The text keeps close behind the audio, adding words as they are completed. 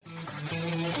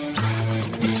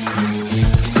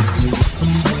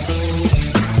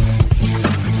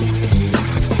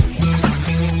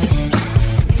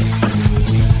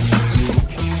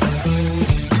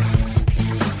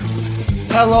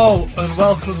Hello and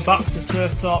welcome back to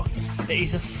Turf Talk. It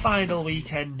is a final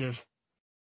weekend of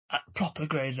proper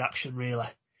grades action, really,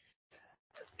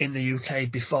 in the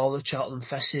UK before the Cheltenham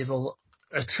Festival.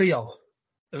 A trio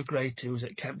of Grade 2s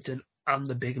at Kempton and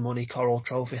the big money Coral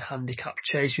Trophy handicap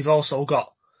chase. We've also got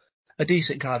a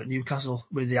decent card at Newcastle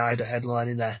with the Ida headline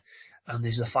in there, and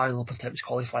there's the final Pertemps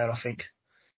qualifier, I think,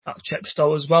 at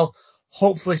Chepstow as well.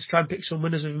 Hopefully to try and pick some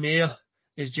winners with me here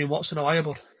is Jim Watson. How are you,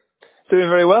 bud? Doing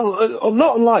very well.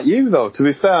 Not unlike you, though, to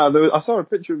be fair. I saw a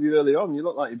picture of you early on. You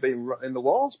look like you've been in the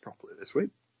wars properly this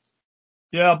week.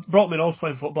 Yeah, I broke my nose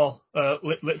playing football,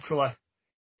 literally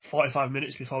 45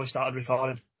 minutes before we started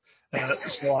recording.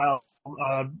 So I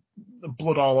had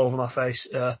blood all over my face.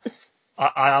 I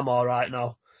am alright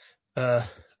now.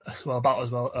 Well, about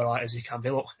as well alright as you can be.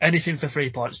 Look, anything for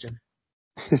 3 points, Jim.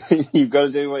 You've got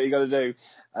to do what you've got to do.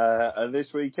 And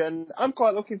this weekend, I'm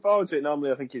quite looking forward to it.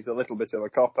 Normally, I think it's a little bit of a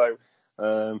cop-out.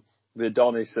 The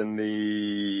Adonis and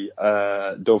the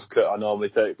Dovecote I normally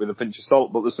take with a pinch of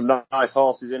salt, but there's some nice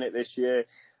horses in it this year.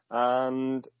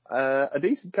 And a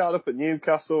decent card up at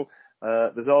Newcastle.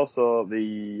 There's also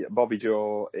the Bobby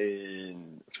Joe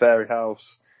in Fairyhouse.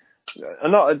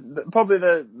 Probably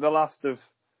the last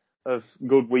of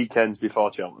good weekends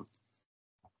before Cheltenham.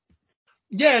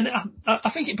 Yeah, and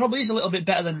I think it probably is a little bit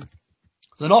better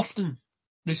than often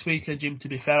this weekend, Jim, to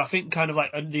be fair. I think kind of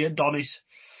like the Adonis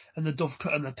and the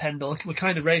Dovecote and the Pendle were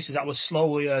kind of races that were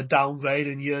slowly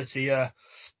downgrading year to year.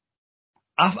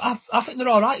 I think they're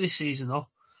all right this season, though.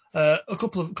 A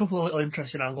couple of little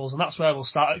interesting angles, and that's where we'll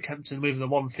start at Kempton with the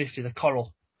 150, the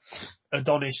Coral,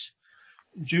 Adonis,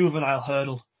 Juvenile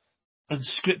Hurdle, and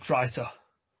Scriptwriter.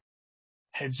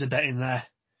 Heads a bet in there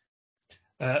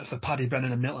for Paddy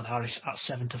Brennan and Milton Harris at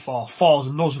 7-4. 4's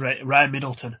Nusret, Rare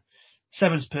Middleton.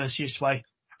 7's Perseus Way.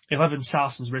 11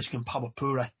 Sarson's Risk and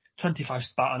Pabapure. 25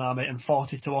 Spartan Army and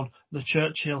 40-1 the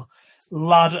Churchill.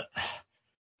 Lad,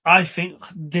 I think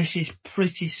this is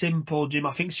pretty simple, Jim.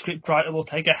 I think Scriptwriter will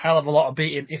take a hell of a lot of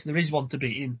beating. If there is one to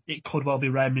beat him, it could well be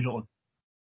Rare Middleton.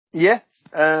 Yeah,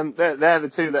 they're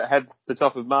the two that head the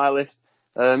top of my list.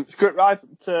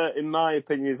 Scriptwriter, in my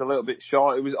opinion, is a little bit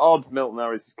short. It was odd, Milton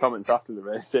Harris' comments after the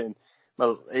race saying,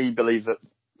 well, he believes that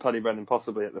Paddy Brennan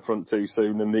possibly at the front too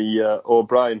soon, and the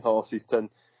O'Brien horses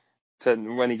tend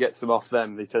when he gets them off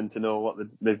them, they tend to know what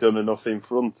they've done enough in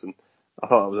front. And I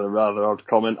thought that was a rather odd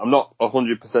comment. I'm not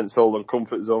 100% sold on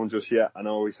Comfort Zone just yet. I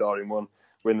know we saw him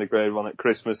win the Grade 1 at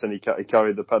Christmas, and he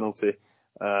carried the penalty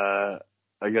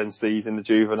against these in the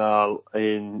Juvenile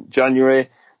in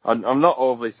January. I'm not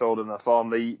overly sold on that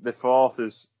form. The fourth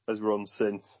has run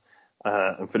since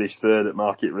and finished third at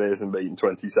Market Race and beaten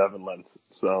 27 lengths.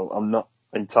 So I'm not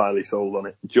entirely sold on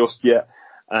it just yet.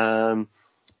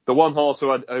 The one horse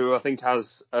who I think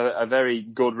has a very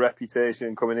good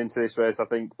reputation coming into this race, I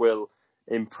think will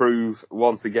improve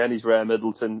once again, is Rare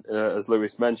Middleton, as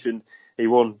Lewis mentioned. He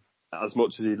won as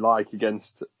much as he'd like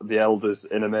against the Elders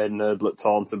in a maiden hurdle at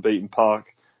Taunton, beating Park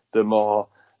de Moor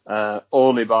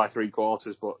only by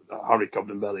 3/4, but Harry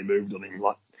Cobden barely moved on him.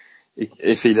 Like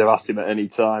if he'd have asked him at any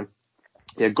time.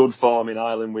 He had good form in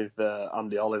Ireland with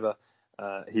Andy Oliver.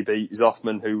 He beat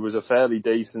Zoffman, who was a fairly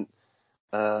decent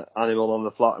animal on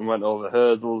the flat and went over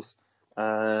hurdles,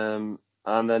 and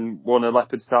then won a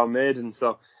Leopardstown Maiden.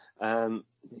 So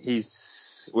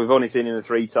we've only seen him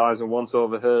 3 times and once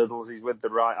over hurdles. He's with the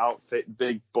right outfit,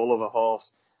 big bull of a horse.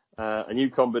 A new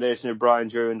combination of Brian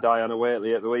Drew and Diana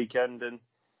Waitley at the weekend, and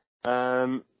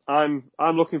I'm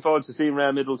looking forward to seeing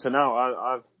Rare Middleton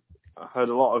out. I've heard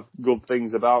a lot of good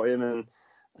things about him,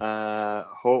 and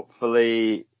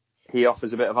hopefully he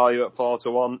offers a bit of value at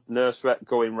 4-1. Nurseret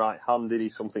going right-handed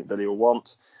is something that he'll want.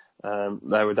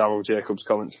 There were Darryl Jacobs'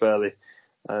 comments fairly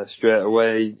straight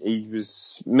away. He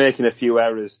was making a few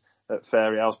errors at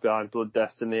Fairyhouse behind Blood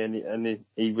Destiny, and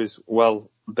he was well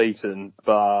beaten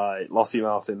by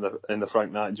Lossiemouth in the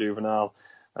Frank Knight Juvenile.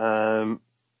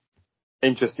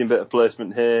 Interesting bit of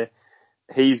placement here.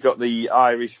 He's got the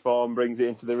Irish form, brings it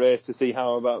into the race to see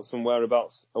how about some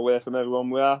whereabouts away from everyone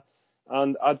we are.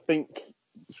 And I think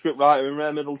Scriptwriter and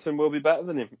Rare Middleton will be better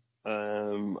than him.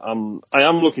 I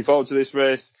am looking forward to this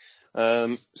race.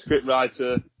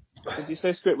 Scriptwriter, did you say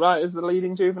Scriptwriter is the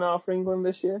leading juvenile for England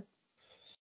this year?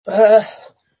 I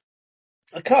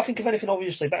can't think of anything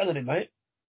obviously better than him, mate.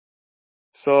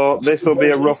 So this will be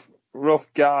a rough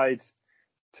guide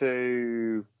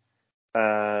to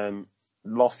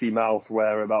Lossiemouth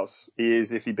whereabouts he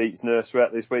is if he beats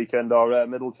Nurseret this weekend or Rare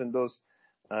Middleton does.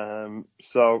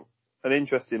 So an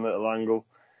interesting little angle.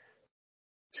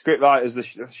 Scriptwriter's the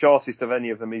shortest of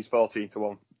any of them. He's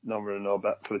 14-1. No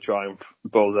bet for the Triumph.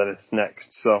 Bowes Ennis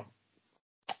next. So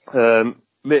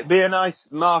Be a nice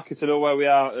marker to know where we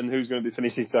are and who's going to be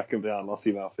finishing second behind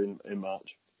Lossiemouth in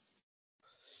March.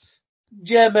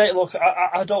 Yeah, mate. Look,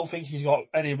 I don't think he's got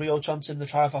any real chance in the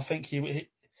triumph. I think he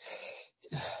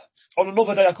on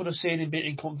another day I could have seen him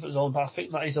beating Comfort Zone, but I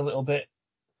think that is a little bit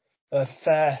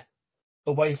fair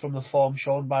away from the form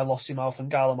shown by Lossiemouth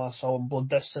and Galamasso and Blood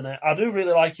Destiny. I do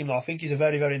really like him though. I think he's a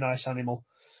very, very nice animal.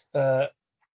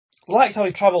 Liked how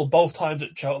he travelled both times at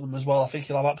Cheltenham as well. I think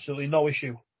he'll have absolutely no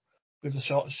issue with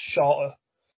the shorter,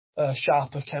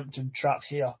 sharper Kempton track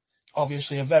here.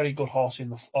 Obviously, a very good horse in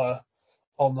the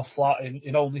on the flat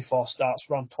in only 4 starts,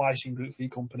 ran twice in Group 3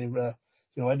 company.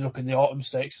 Ended up in the Autumn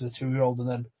Stakes as a 2-year-old, and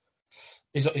then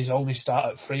his only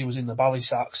start at 3 was in the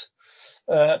Ballysacks.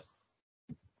 I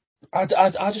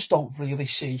just don't really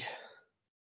see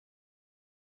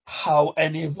how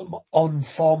any of them on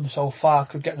form so far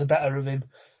could get the better of him.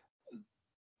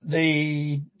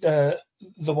 The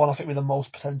one I think with the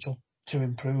most potential to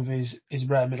improve is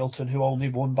Rare Middleton, who only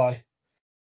won by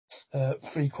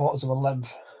 3/4 of a length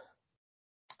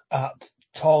at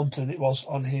Taunton. It was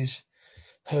on his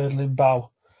hurdling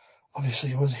bow. Obviously,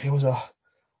 he was a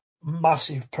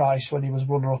massive price when he was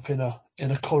runner-up in a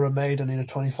Curragh Maiden in a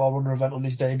 24 runner event on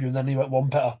his debut, and then he went one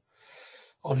better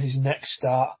on his next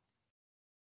start.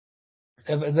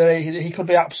 He could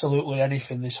be absolutely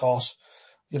anything, this horse.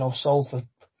 Sold for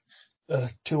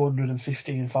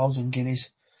 215,000 guineas,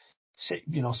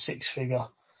 6-figure.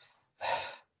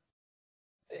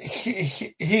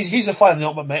 He's a fine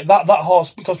element, mate. That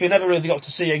horse, because we never really got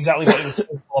to see exactly what he was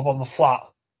capable of on the flat,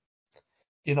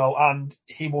 and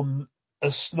he won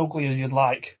as snugly as you'd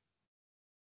like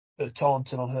at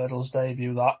Taunton on Hurdle's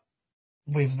debut. That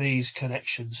with these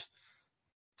connections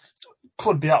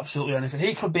could be absolutely anything.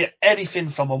 He could be anything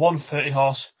from a 130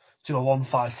 horse to a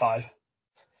 155.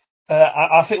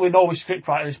 I think we know with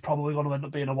Scriptwriter he's probably going to end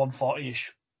up being a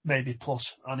 140-ish, maybe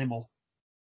plus animal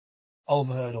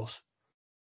over hurdles.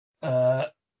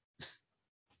 Red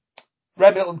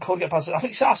Milton could get past it. I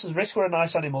think Sarson's Risk were a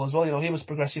nice animal as well. He was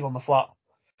progressive on the flat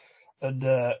and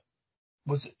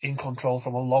was in control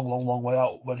from a long, long, long way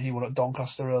out when he won at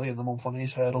Doncaster early in the month on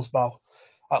his hurdles bow.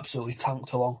 Absolutely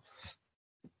tanked along.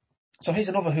 So he's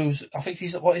another I think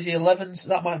he's, what is he, 11s?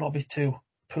 That might not be too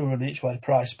poor in each way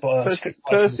price, but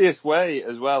Perseus Way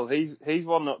as well. He's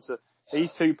one not to.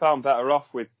 He's £2 better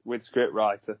off with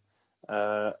Scriptwriter,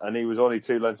 and he was only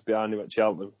 2 lengths behind him at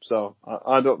Cheltenham. So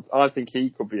I think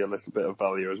he could be a little bit of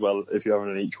value as well if you're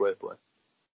having an each way play.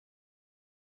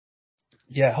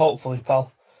 Yeah, hopefully,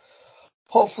 pal.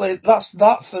 Hopefully that's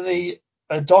that for the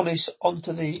Adonis.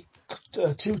 Onto the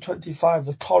 225,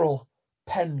 the Coral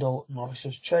Pendle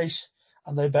Novices Chase.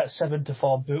 And they bet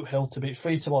 7-4 Boot Hill to beat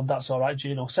 3-1. That's all right,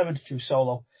 Gino. 7-2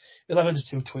 Solo,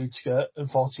 11-2 Tweed Skirt, and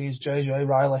 14's JJ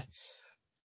Riley.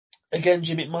 Again,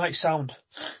 Jim, it might sound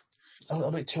a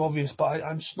little bit too obvious, but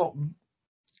I'm just not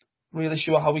really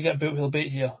sure how we get Boot Hill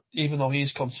beat here, even though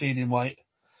he's conceding weight.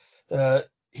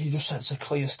 He just sets a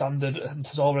clear standard and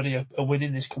has already a win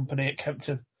in his company at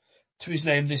Kempton to his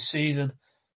name this season.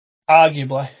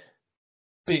 Arguably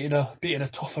beating a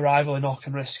tougher rival in Orc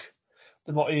and Risk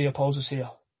than what he opposes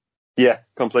here. Yeah,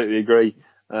 completely agree.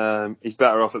 He's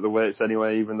better off at the weights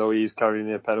anyway, even though he's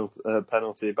carrying a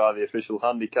penalty by the official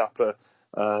handicapper.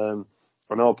 I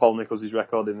know Paul Nicholls'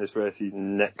 record in this race is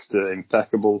next to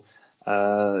impeccable.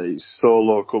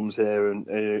 Solo comes here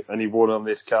and he won on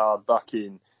this card back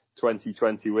in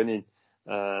 2020, winning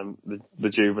the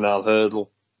juvenile hurdle.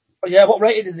 Oh, yeah, what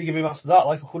rating did they give him after that?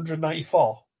 Like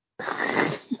 194?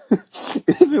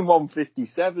 They gave him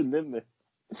 157, didn't they?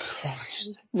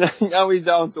 Christ. Now he's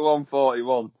down to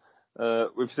 141.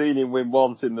 We've seen him win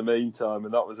once in the meantime,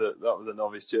 and that was a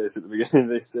novice chase at the beginning of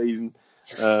this season.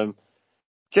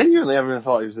 Genuinely, everyone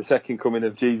thought he was the second coming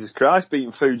of Jesus Christ,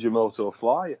 beating Fujimoto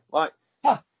Flyer. Like,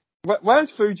 where's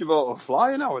Fujimoto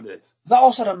Flyer nowadays? That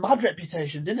also had a mad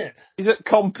reputation, didn't it? He's at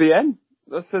Compien.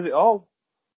 That says it all.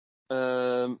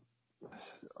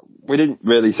 We didn't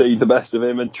really see the best of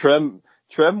him, and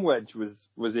Tremwedge was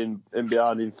in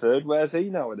behind in third. Where's he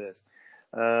nowadays?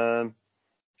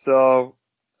 So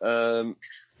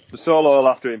Solo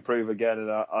will have to improve again, and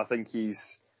I think he's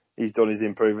done his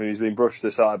improvement. He's been brushed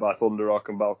aside by Thunderrock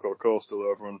and Balco Coastal, who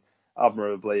have run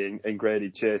admirably in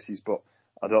graded chases, but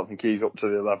I don't think he's up to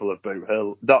the level of Boot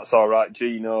Hill. That's all right.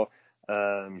 Gino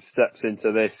steps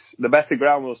into this. The better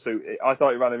ground will suit it. I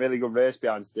thought he ran a really good race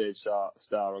behind Stage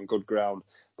Star on good ground,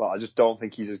 but I just don't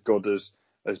think he's as good as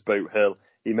Boot Hill.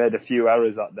 He made a few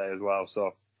errors that day as well,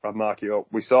 so I'd mark you up.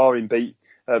 We saw him beat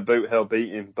Boot Hill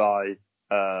beat him by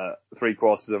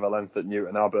 3/4 of a length at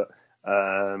Newton Abbott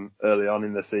early on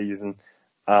in the season.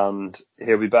 and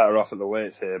he'll be better off at the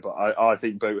weights here. But I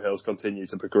think Boot Hill's continue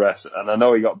to progress, and I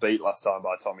know he got beat last time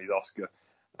by Tommy's Oscar,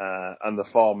 and the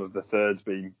form of the third's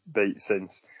been beat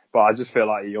since. But I just feel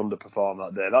like he underperformed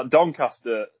that day. That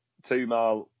Doncaster 2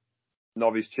 mile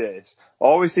novice chase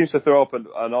always seems to throw up an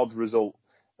odd result,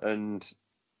 and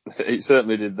it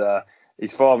certainly did there.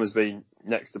 His form has been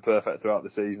next to perfect throughout the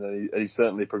season, and he's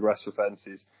certainly progressed for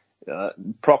fences.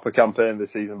 Proper campaign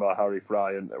this season by Harry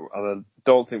Fry, and I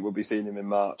don't think we'll be seeing him in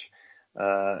March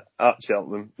at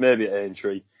Cheltenham, maybe at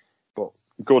Aintree, but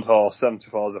good horse,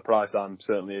 74 is a price I'm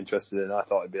certainly interested in. I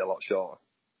thought it'd be a lot shorter.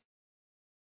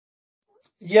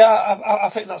 Yeah, I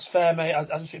think that's fair, mate. I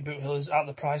just think Boot Hill is at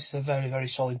the price. It's a very, very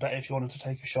solid bet if you wanted to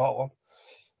take a short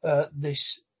one.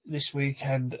 This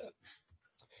weekend,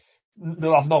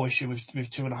 they'll have no issue with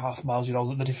 2.5 miles. You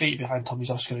know, the defeat behind Tommy's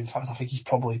Oscar. In fact, I think he's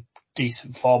probably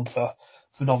decent form for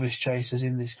novice chasers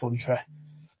in this country.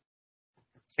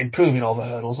 Improving over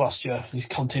hurdles last year, he's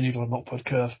continued on an upward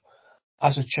curve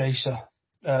as a chaser.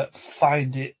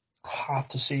 Find it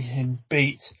hard to see him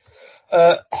beat.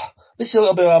 This is a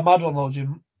little bit of a mad one though,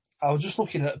 Jim. I was just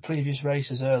looking at previous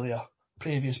races earlier,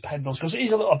 previous Pendles, because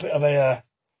he's a little bit of a,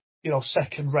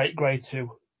 second-rate grade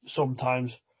 2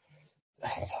 sometimes.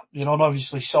 And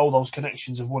obviously those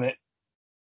Connections have won it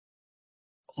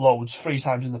loads, 3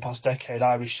 times in the past decade.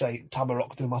 Irish Saint,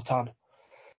 Tabarok du Matan,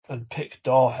 and Pic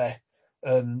D'Orhe.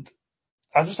 And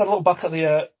I just had a look back at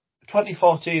the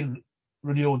 2014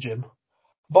 renewal, Jim.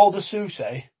 Boulder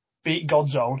Souse beat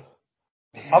God's Own.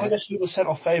 I guess you were sent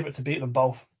off favourite to beat them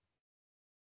both.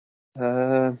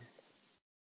 If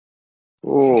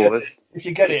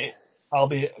you get it, I'll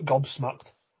be gobsmacked.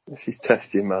 This is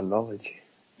testing my knowledge.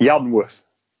 Yanworth.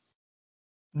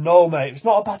 No, mate. It's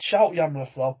not a bad shout,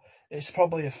 Yanworth, though. It's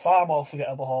probably a far more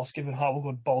forgettable horse, given how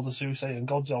good Boulder Souse and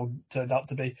God's Own turned out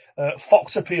to be.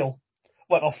 Fox Appeal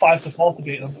went off 5-4 to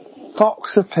beat them.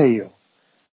 Fox Appeal?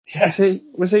 Yeah.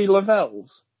 Was he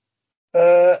Lavelle's?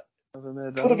 Could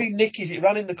have been Nicky's. It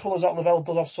ran in the colours that Lavelle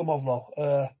does have some of,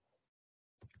 though.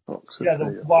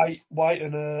 The white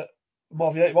and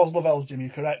Mauvier. It was Lavelle's, Jim, you're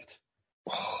correct.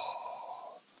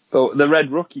 So the red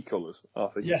rookie colours, I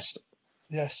think. Yes.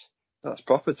 That's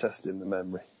proper testing the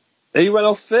memory. He went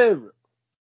off favourite.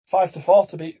 5-4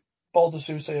 to beat Boulder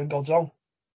Souse and God's Own.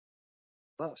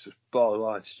 That's just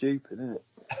borderline stupid, isn't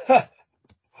it?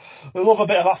 We love a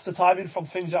bit of after timing from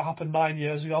things that happened 9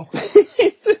 years ago.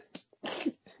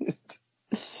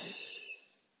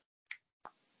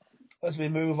 As we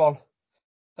move on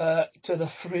to the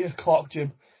 3 o'clock,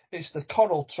 Jim. It's the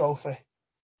Coral Trophy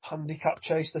handicap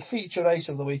chase, the feature race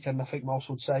of the weekend, I think most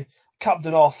would say. Cap de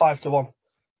Nord 5-1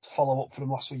 to follow up from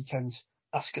last weekend's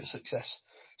Ascot success.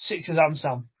 6 is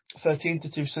Ansam,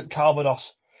 13-2 St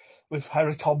Calvados with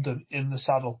Harry Cobden in the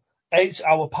saddle. 8's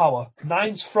Our Power,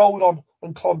 9's Frodon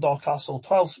and Condor Castle,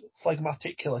 12's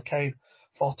Phlegmatic Killer Kane,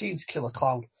 14's Killer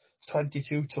Clown,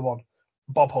 22-1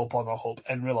 Bob Hope on our Hope,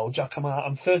 Enrillo, Jacamar,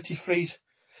 and 33's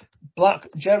Black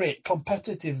Jerry.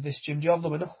 Competitive this, Jim. Do you have the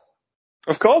winner?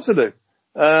 Of course I do.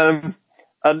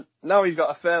 And now he's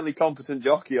got a fairly competent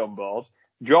jockey on board,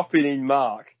 dropping in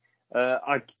Mark.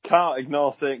 I can't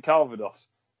ignore St Calvados.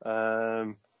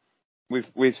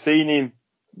 We've seen him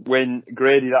win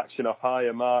graded action off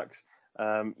higher marks.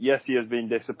 Yes, he has been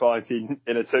disappointing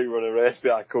in a 2-runner race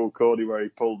behind Cool Cody where he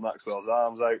pulled Maxwell's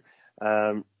arms out.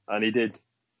 And he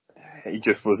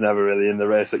just was never really in the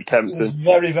race at Kempton. He was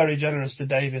very, very generous to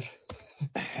David.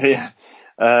 Yeah.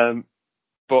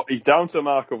 But he's down to a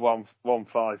mark of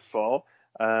 154.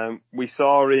 We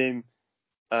saw him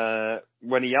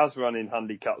when he has run in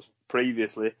handicaps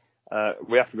previously.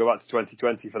 We have to go back to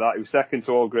 2020 for that. He was second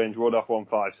to All Grange Wood off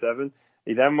 157.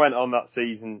 He then went on that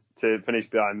season to finish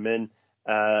behind Min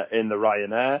in the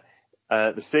Ryanair.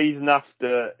 The season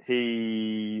after,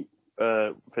 he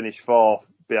finished 4th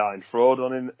behind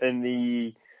Frodon in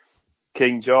the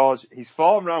King George. His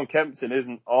form around Kempton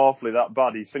isn't awfully that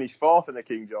bad. He's finished 4th in the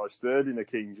King George, 3rd in the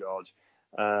King George.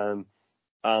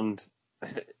 And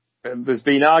there's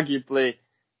been arguably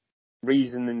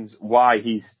reasons why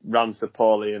he's ran so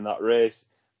poorly in that race.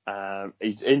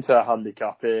 He's into a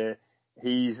handicap here.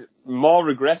 He's more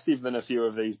aggressive than a few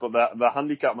of these, but the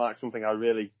handicap mark's something I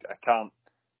can't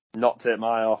not take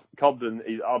my eye off. Cobden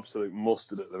is absolute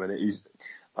mustard at the minute.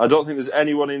 I don't think there's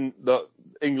anyone in the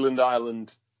England,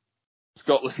 Ireland,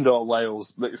 Scotland or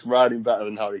Wales that's riding better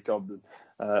than Harry Cobden.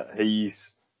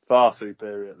 He's far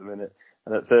superior at the minute,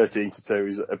 and at 13-2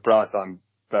 is a price I'm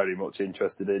very much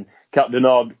interested in. Cap de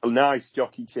Nord, a nice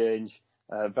jockey change,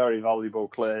 very valuable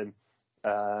claim,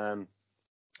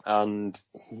 and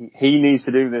he needs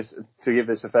to do this to give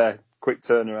this a fair, quick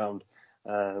turnaround.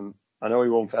 I know he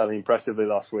won fairly impressively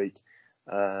last week,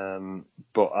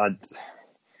 But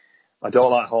I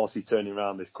don't like horses turning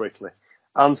around this quickly.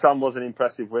 Ansam was an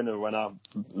impressive winner when I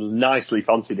nicely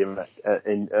fancied him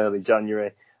in early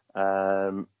January.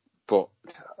 But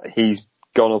he's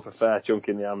gone up a fair chunk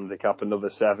in the handicap, another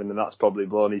 7, and that's probably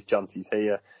blown his chances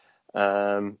here.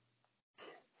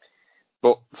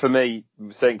 But for me,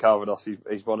 St Calvados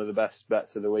is one of the best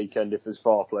bets of the weekend. If there's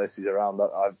 4 places around,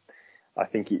 I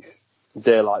think it's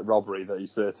daylight robbery that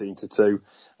he's 13-2.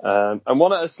 And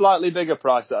one at a slightly bigger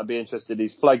price that I'd be interested in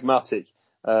is Phlegmatic.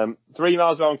 3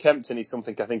 miles around Kempton is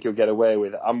something I think he'll get away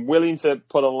with. I'm willing to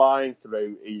put a line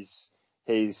through his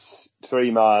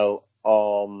 3 mile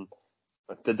on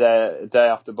the day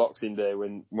after Boxing Day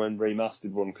when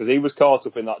Remastered won, because he was caught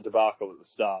up in that debacle at the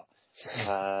start.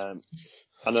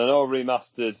 And I know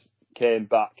Remastered came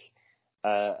back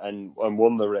and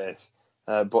won the race,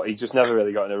 but he just never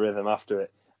really got in a rhythm after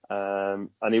it.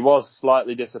 And he was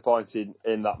slightly disappointed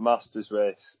in that Masters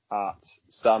race at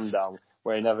Sandown,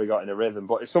 where he never got in a rhythm.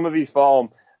 But some of his form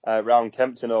round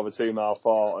Kempton over 2 mile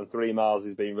 4 and 3 miles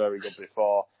has been very good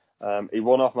before. He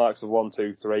won off marks of 1,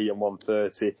 2, 3 and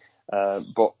 130.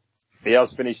 But he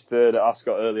has finished third at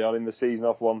Ascot early on in the season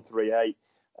off 138.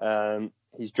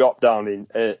 He's dropped down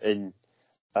in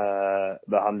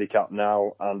the handicap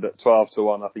now, and at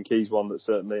 12-1, I think he's one that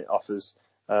certainly offers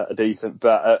a decent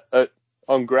bet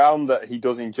on ground that he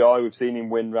does enjoy. We've seen him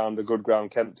win round a good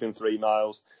ground Kempton 3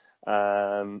 miles,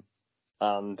 and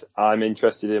I'm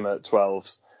interested in him at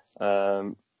 12s.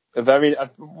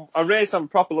 A race I'm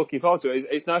proper looking forward to.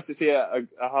 It's nice to see a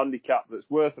handicap that's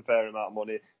worth a fair amount of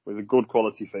money with a good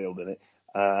quality field in it,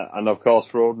 and of course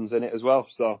Frodon's in it as well.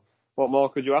 So what more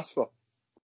could you ask for?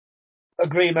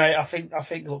 Agree, mate. I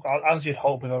think. Look, as you'd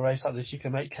hope with a race like this, you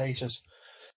can make cases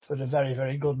for a very,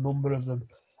 very good number of them.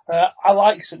 I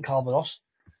like St Calvados.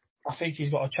 I think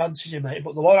he's got a chance, mate.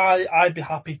 But the one I'd be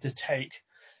happy to take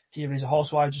here is a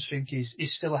horse who I just think is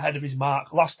still ahead of his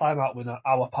mark. Last time out winner,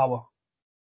 Our Power,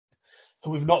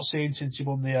 who we've not seen since he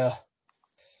won the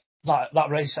that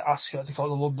race at Ascot. They call it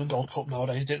the London Gold Cup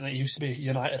nowadays, didn't they? It used to be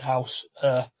United House.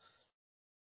 But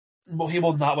he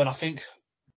won that one, I think.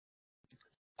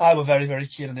 I were very, very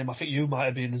keen on him. I think you might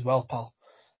have been as well, pal.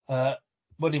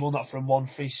 When he won that from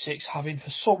 136, having for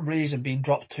some reason been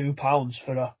dropped £2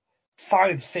 for a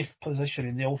fine 5th position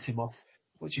in the Ultima,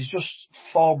 which is just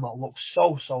form that looks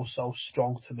so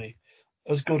strong to me.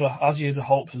 As good as you'd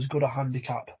hoped, as good a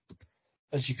handicap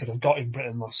as you could have got in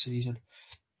Britain last season.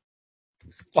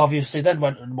 Obviously, then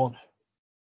went and won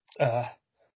at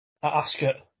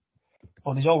Ascot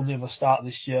on his only other start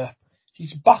this year.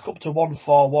 He's back up to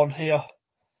 141 here.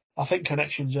 I think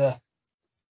connections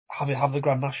have the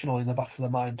Grand National in the back of their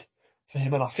mind for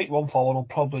him, and I think 141 will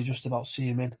probably just about see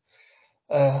him in.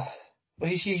 But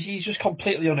he's just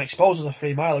completely unexposed as a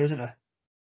 3 miler, isn't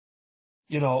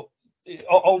he?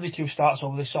 Only 2 starts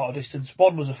over this sort of distance.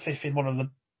 One was a 5th in one of the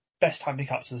best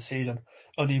handicaps of the season,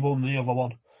 and he won the other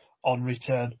one on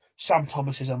return. Sam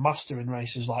Thomas is a master in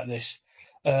races like this.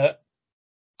 I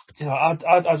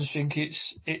just think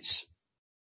it's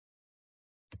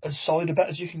as solid a bet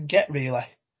as you can get, really,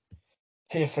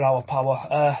 here for Our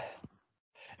Power.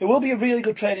 It will be a really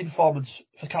good training performance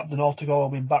for Captain Hall to go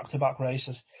and win back-to-back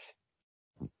races.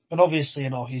 And obviously,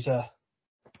 he's got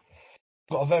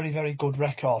a very, very good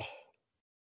record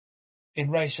in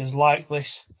races like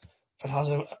this, and has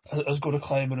as good a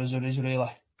claimant as there is, really,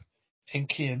 in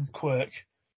Cian Quirk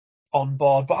on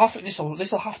board. But I think this will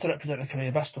have to represent a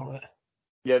career best, won't it?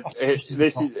 Yeah,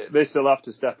 this will have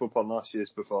to step up on last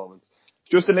year's performance.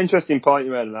 Just an interesting point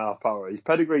you made on Our Power. His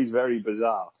pedigree is very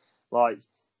bizarre. Like,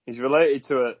 he's related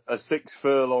to a 6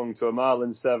 furlong to a 1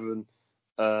 and 7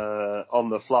 on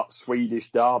the flat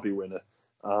Swedish Derby winner,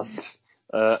 and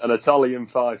an Italian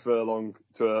 5 furlong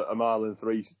to a 1 and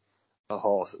 3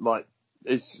 horse. Like,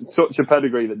 it's such a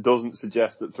pedigree that doesn't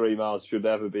suggest that 3 miles should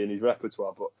ever be in his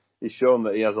repertoire, but he's shown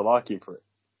that he has a liking for it.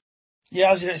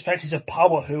 Yeah, as you'd expect, he's a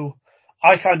Power who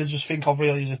I kind of just think of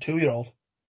really as a 2-year-old.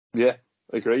 Yeah,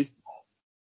 agreed.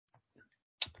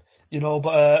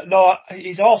 But no,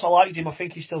 he's also liked him. I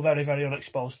think he's still very, very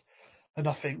unexposed. And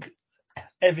I think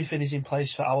everything is in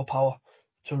place for Our Power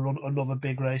to run another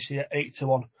big race here,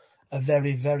 8-1. A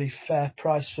very, very fair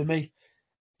price for me.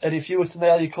 And if you were to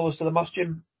nail your colours to the mast,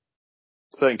 Jim?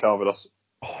 St Calvados.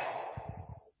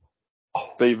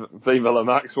 Viva la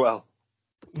Maxwell.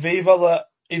 Viva la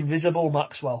invisible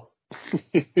Maxwell.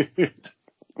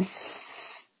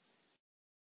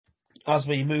 As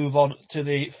we move on to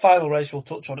the final race we'll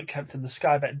touch on at Kempton, the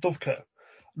Sky Bet Dovecote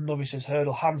Novices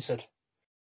Hurdle Hansard.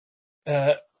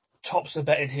 Tops the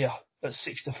betting here at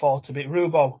 6-4 to beat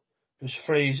Rubo, who's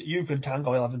freeze, Yugen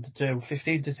Tango 11-2,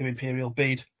 15-2 Imperial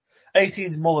Bead,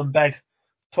 18's Mullenbeg,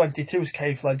 22's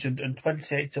Cave Legend, and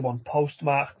 28 to 1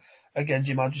 Postmark. Again,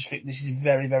 Jim, I just think this is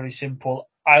very, very simple.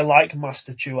 I like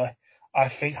Master Chewy. I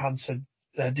think Hansen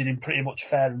did him pretty much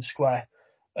fair and square.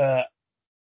 I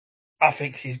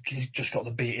think he's just got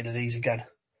the beating of these again.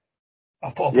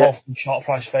 I've put up all from short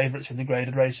price favourites in the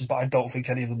graded races, but I don't think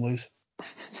any of them lose.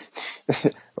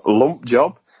 Lump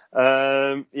job.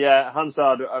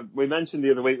 Hansard, we mentioned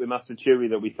the other week with Master Chewy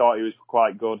that we thought he was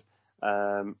quite good.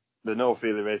 The No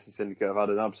Feeling Racing Syndicate have had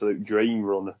an absolute dream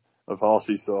run of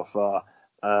horses so far.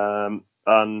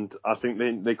 And I think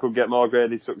they could get more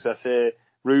graded success here.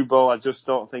 Rubo, I just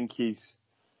don't think he's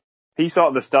sort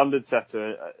of the standard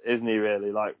setter, isn't he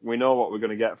really? Like, we know what we're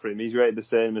going to get for him. He's rated the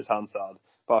same as Hansard,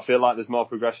 but I feel like there's more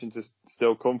progression to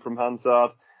still come from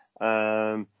Hansard.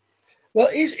 Well,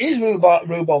 is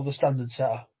Rubo the standard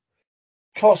setter?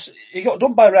 Because he got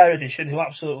done by Rare Edition, who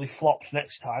absolutely flopped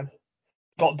next time.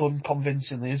 Got done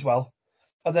convincingly as well.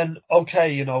 And then,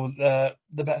 the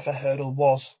Betfair Hurdle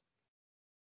was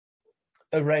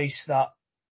a race that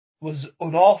was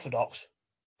unorthodox.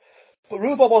 But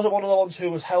Rubo wasn't one of the ones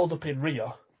who was held up in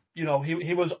Rio.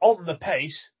 He was on the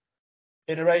pace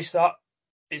in a race that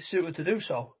it suited to do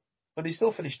so. But he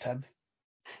still finished 10th.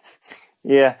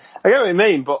 Yeah, I get what you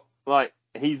mean, but like,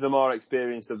 he's the more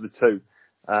experienced of the two.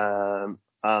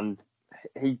 And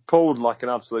he pulled like an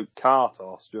absolute cart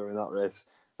horse during that race,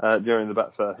 during the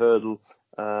Betfair Hurdle.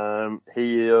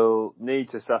 He'll need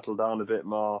to settle down a bit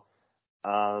more.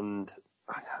 And,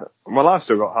 well, I've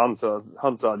still got Hansard.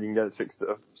 Hansard, you can get 6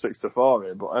 to 4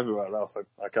 here, but everywhere else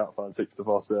I can't find 6 to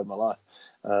 4 to save my life.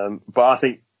 But I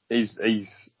think he's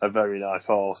a very nice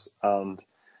horse, and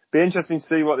be interesting to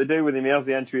see what they do with him. He has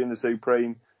the entry in the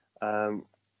Supreme.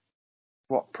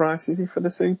 What price is he for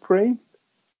the Supreme?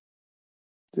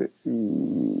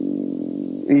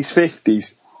 He's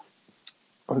 50s.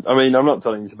 I mean, I'm not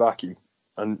telling you to back him,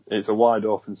 and it's a wide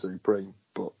open Supreme,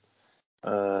 but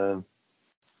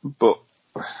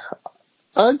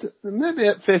maybe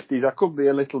at 50s I could be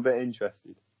a little bit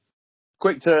interested.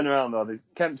 Quick turnaround though.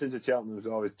 Kempton to Cheltenham was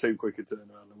always too quick a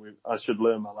turnaround, and I should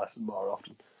learn my lesson more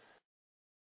often.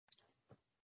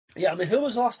 Yeah, I mean, who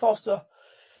was the last horse to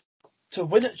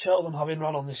win at Cheltenham having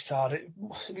run on this card? Are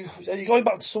you going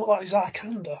back to something like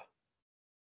Zarkanda?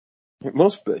 It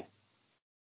must be.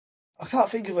 I can't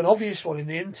think of an obvious one in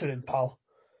the interim, pal.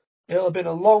 It'll have been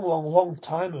a long, long, long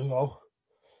time ago.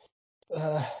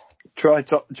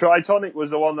 Tritonic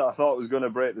was the one that I thought was going to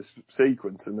break the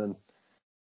sequence, and then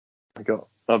I got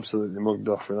absolutely mugged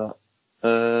off for that.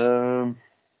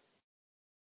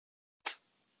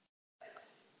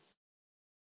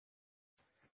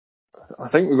 I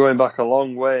think we're going back a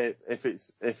long way if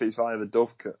it's via the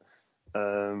Dovecote.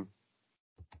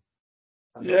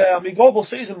 Yeah, I mean, Global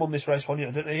Season won this race 1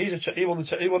 year, didn't he? He won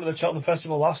the Cheltenham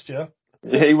Festival last year.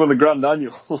 Yeah, he won the Grand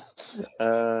Annual.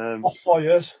 Off 4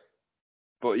 years.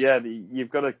 But yeah, you've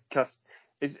got to cast.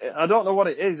 I don't know what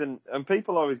it is, and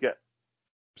people always get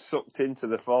sucked into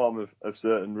the form of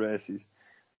certain races.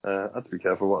 I have to be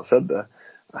careful what I said there.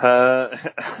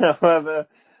 However,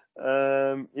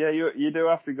 you do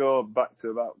have to go back to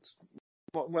about.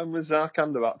 When was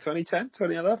Zarkanda? About 2010,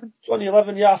 2011?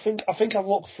 2011, yeah. I think I've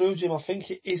looked through Jim. I think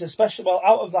he's especially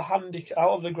out of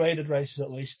the graded races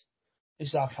at least,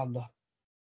 is Zarkanda.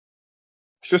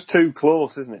 It's just too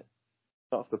close, isn't it?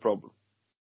 That's the problem.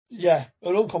 Yeah,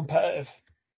 they're uncompetitive.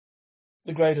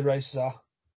 The graded races are.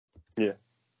 Yeah.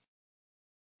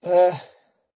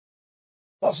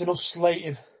 That's enough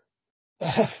slating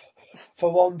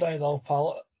for one day, though,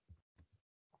 pal.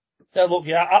 Yeah, look,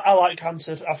 I like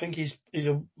Hansard. I think he's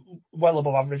a well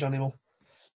above average animal,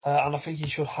 and I think he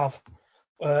should have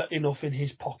enough in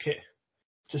his pocket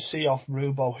to see off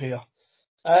Rubo here.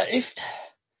 If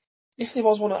there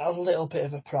was one at a little bit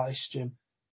of a price, Jim,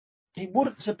 it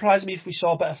wouldn't surprise me if we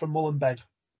saw better from Mullenbeg.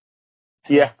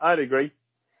 Yeah, I'd agree.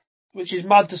 Which is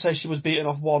mad to say she was beaten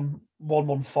off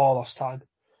 1-1-4 last time.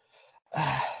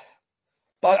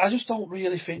 But I just don't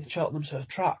really think Cheltenham's her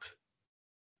track.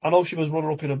 I know she was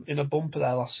runner up in a bumper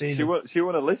there last season. She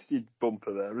won a listed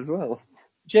bumper there as well.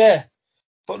 Yeah,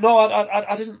 but no,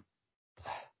 I didn't.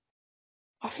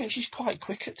 I think she's quite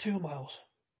quick at 2 miles.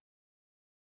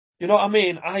 You know what I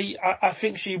mean? I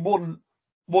think she won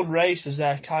races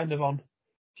there, kind of on.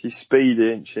 She's speedy,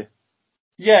 isn't she?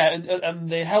 Yeah, and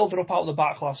they held her up out the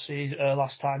back last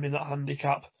time in that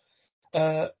handicap.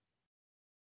 As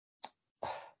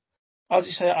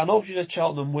you say, I know she's a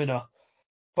Cheltenham winner,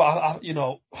 but I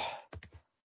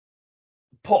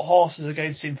put horses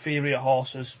against inferior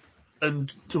horses,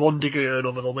 and to one degree or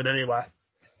another, they'll win anyway.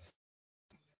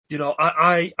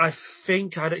 I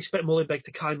think I'd expect Mullenbeg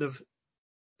to kind of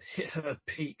hit her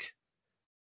peak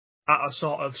at a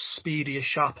sort of speedier,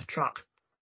 sharper track.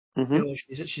 Mm-hmm. You know,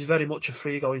 she's very much a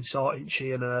free-going sort, isn't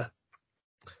she? And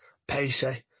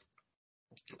pacey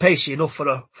enough for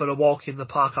a walk in the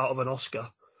park out of an Oscar.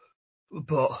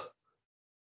 But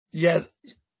yeah,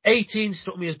 18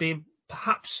 struck me as being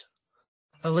perhaps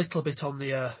a little bit on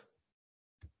the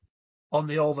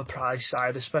overpriced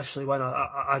side, especially when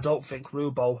I don't think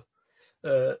Rubo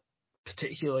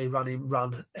particularly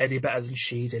ran any better than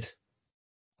she did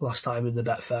last time in the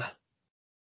Betfair.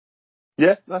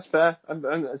 Yeah, that's fair.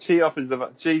 And she offers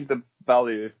she's the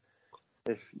value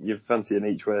if you fancy an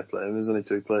each way play. And there's only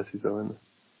 2 places though, isn't there?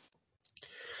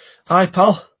 Hi,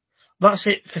 pal. That's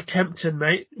it for Kempton,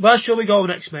 mate. Where shall we go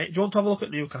next, mate? Do you want to have a look at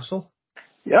Newcastle?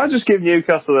 Yeah, I'll just give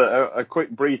Newcastle a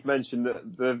quick brief mention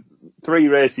that the 3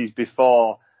 races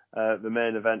before the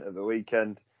main event of the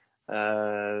weekend.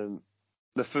 The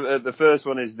first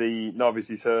one is the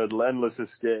Novices Hurdle. Endless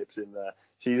Escapes in there.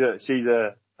 She's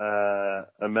a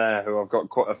mare who I've got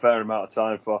quite a fair amount of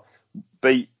time for.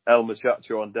 Beat El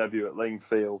Muchacho on debut at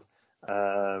Lingfield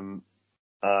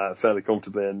fairly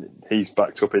comfortably, and he's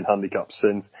backed up in handicaps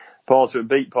since. Porter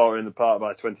beat Porter in the park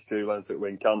by 22 lengths at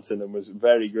Wincanton and was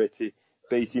very gritty,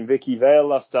 beating Vicky Vale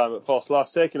last time at Foss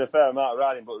Last, taking a fair amount of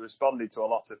riding but responded to a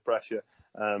lot of pressure.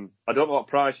 I don't know what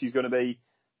price she's going to be.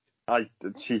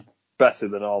 She's better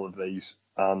than all of these,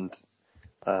 and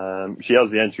she has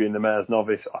the entry in the Mayor's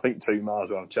Novice. I think 2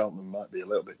 miles around Cheltenham might be a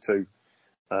little bit too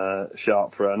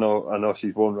sharp for her. I know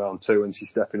she's won round 2 and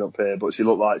she's stepping up here, but she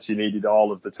looked like she needed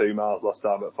all of the 2 miles last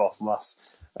time at Foss Last.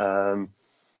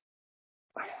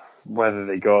 Whether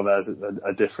they go there's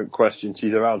a different question.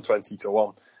 She's around 20 to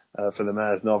 1 for the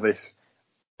Mayor's Novice.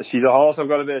 She's a horse I've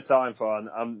got a bit of time for,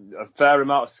 and a fair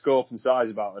amount of scope and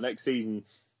size about her. Next season,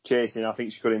 chasing, I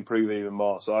think she could improve even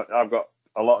more. So I've got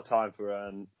a lot of time for her,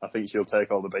 and I think she'll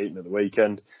take all the beating at the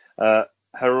weekend.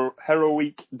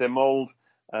 Heroique de Mold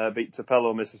beat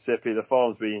Tupelo, Mississippi. The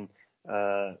form's been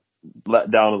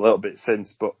let down a little bit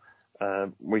since, but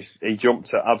he jumped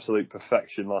to absolute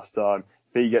perfection last time.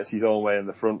 If he gets his own way in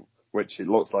the front, which it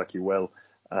looks like he will,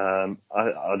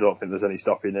 I don't think there's any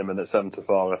stopping him. And at 7 to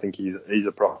 4, I think he's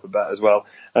a proper bet as well.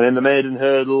 And in the maiden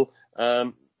hurdle,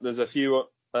 there's a few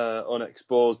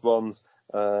unexposed ones.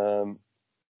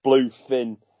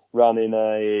 Bluefin ran in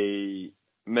a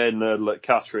maiden hurdle at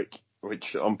Catterick,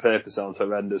 which on paper sounds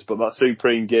horrendous, but that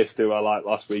Supreme Gift, who I liked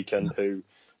last weekend, who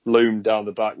loomed down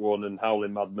the back one, and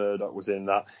Howling Mad Murdoch was in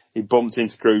that. He bumped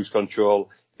into cruise control.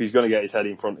 If he's going to get his head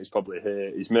in front, he's probably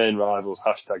here. His main rivals,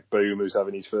 #Boom,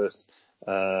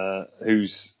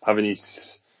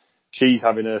 she's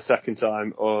having her second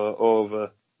time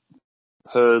over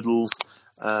hurdles.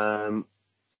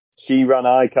 She ran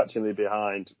eye-catchingly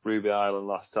behind Ruby Island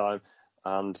last time,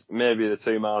 and maybe the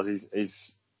 2 miles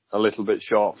is a little bit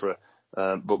short for her.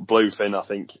 But Bluefin, I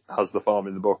think, has the form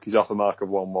in the book. He's off a mark of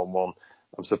 1:11.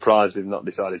 I'm surprised we've not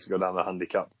decided to go down the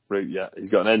handicap route yet. He's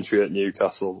got an entry at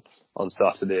Newcastle on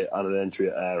Saturday and an entry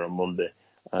at Ayr on Monday.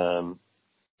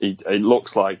 It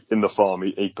looks like in the form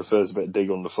he prefers a bit of dig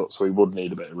underfoot, so he would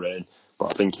need a bit of rain, but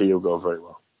I think he'll go very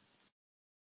well.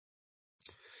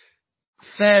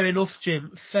 Fair enough,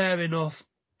 Jim. Fair enough.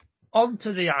 On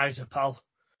to the Ida, pal.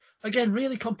 Again,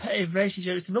 really competitive races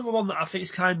here. It's another one that I think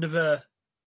is kind of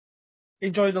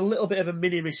enjoying a little bit of a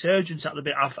mini resurgence at the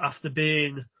bit after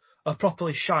being a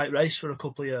properly shite race for a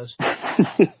couple of years.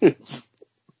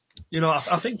 You know,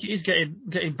 I think it is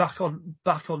getting back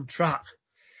on track.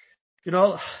 You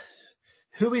know,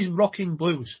 who is Rocking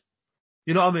Blues?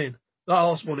 You know what I mean? That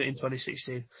horse won it in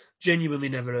 2016. Genuinely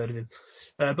never heard of him.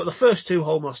 But the first 2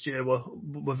 home last year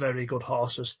were very good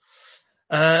horses.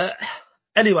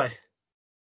 Anyway,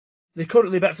 they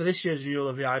currently bet for this year's renewal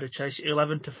of the Ida Chase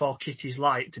 11 to 4 Kitty's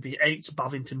Light to be 8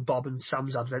 Bavington Bob and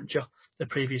Sam's Adventure, the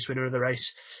previous winner of the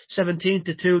race. 17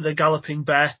 to 2 the Galloping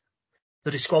Bear,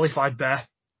 the disqualified bear,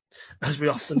 as we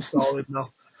often call him now.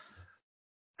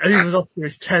 And he was up to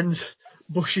his 10s,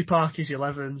 Bushy Park his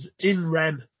 11s, In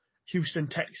Rem, Houston,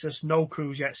 Texas, No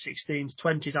Cruise Yet 16s,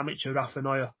 20s Amateur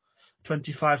Raffanoia,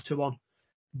 25 to 1.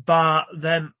 But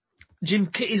then Jim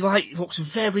Kitty's Light looks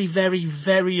very, very,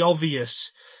 very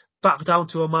obvious. Back down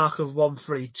to a mark of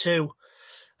 132.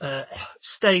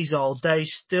 Stays all day,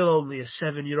 still only a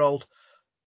 7-year-old.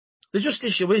 The just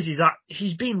issue is that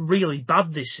he's been really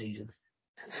bad this season.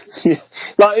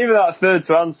 Like even that third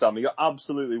to Ansam, he got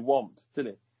absolutely whomped,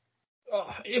 didn't he?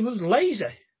 Oh, it was lazy.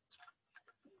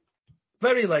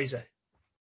 Very lazy.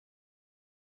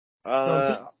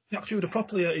 Jack would have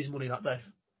properly earned his money that day.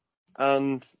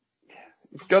 And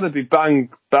it's got to be bang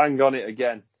on it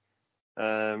again.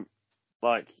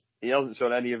 Like, he hasn't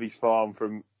shown any of his form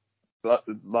from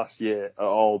last year at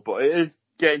all, but it is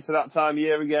getting to that time of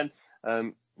year again.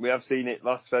 We have seen it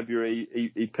last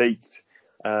February. He peaked,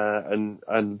 and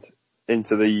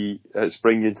into the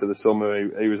spring, into the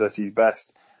summer, he was at his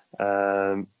best.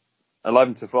 11-4.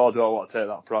 Do I want to take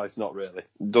that price? Not really.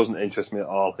 It doesn't interest me at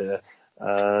all here.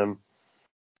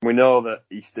 We know that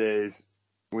he stays.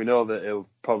 We know that he'll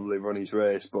probably run his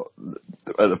race, but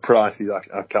at the prices,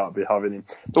 I can't be having him.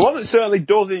 The one that certainly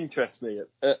does interest me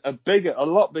at a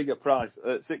lot bigger price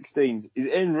at 16s is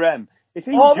In Rem. If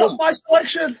he that's my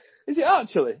selection. Is it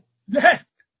actually? Yeah.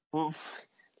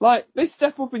 Like, this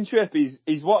step up in trip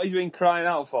is what he's been crying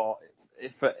out for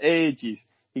ages.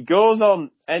 He goes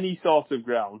on any sort of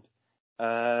ground.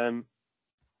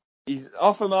 He's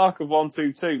off a mark of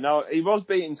 1:22. Now, he was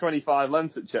beating 25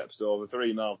 lengths at Chepstow over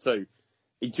 3 mile 2.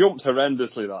 He jumped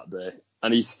horrendously that day,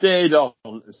 and he stayed on.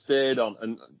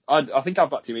 And I think I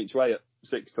backed him each way at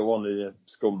 6-1 in a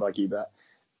scumbaggy bet.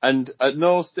 And at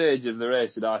no stage of the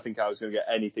race did I think I was going to get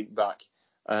anything back.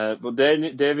 But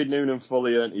David Noonan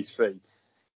fully earned his fee.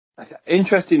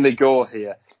 Interesting they go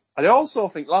here. I also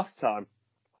think last time,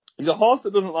 he's a horse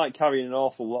that doesn't like carrying an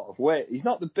awful lot of weight. He's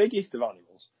not the biggest of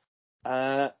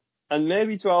animals. And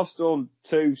maybe 12 stone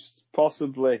 2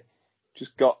 possibly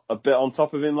just got a bit on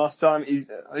top of him last time.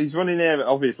 He's running here,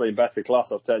 obviously, a better class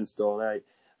of 10 stone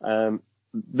 8.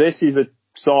 This is the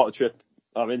sort of trip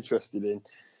I'm interested in.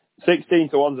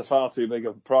 16-1's a far too big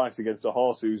of a price against a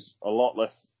horse who's a lot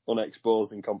less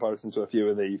unexposed in comparison to a few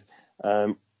of these.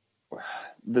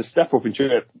 The step up in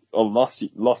trip on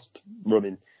lost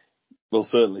running will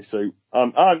certainly suit.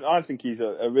 I think he's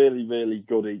a really, really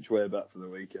good each way bet for the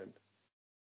weekend.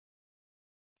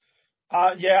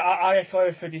 I echo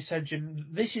everything you said, Jim.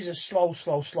 This is a slow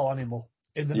animal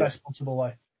in the best possible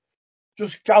way.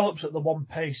 Just gallops at the one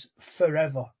pace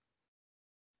forever.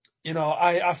 You know,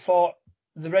 I thought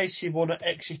the race he won at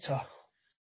Exeter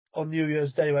on New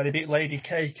Year's Day where he beat Lady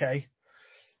KK,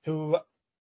 who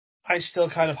I still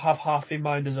kind of have half in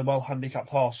mind as a well-handicapped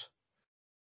horse.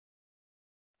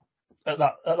 At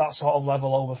that sort of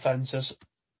level over fences.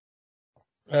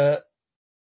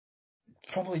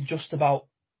 Probably just about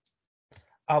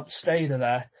outstayed her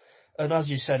there. And as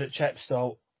you said at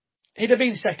Chepstow, he'd have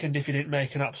been second if he didn't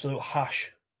make an absolute hash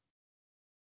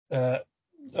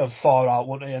of 4 out,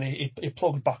 wouldn't he? And he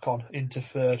plugged back on into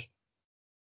third.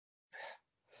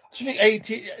 I just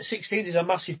think 16 is a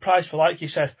massive price for, like you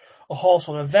said, a horse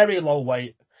on a very low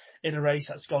weight in a race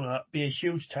that's going to be a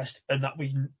huge test, and that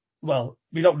we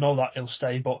don't know that he'll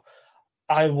stay, but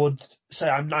I would say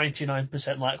I'm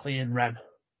 99% likely In Rem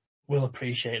will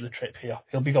appreciate the trip here.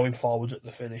 He'll be going forward at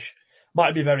the finish.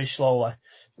 Might be very slowly,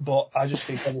 but I just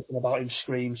think everything about him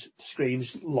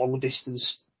screams long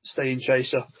distance staying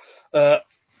chaser. I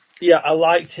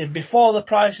liked him. Before the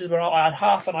prices were out, I had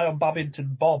half an eye on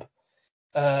Babington Bob,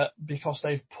 because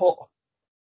they've put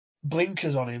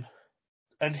blinkers on him,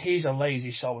 and he's a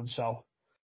lazy so-and-so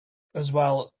as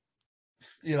well.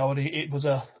 You know, and it was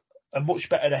a much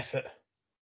better effort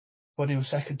when he was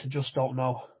second to Just Don't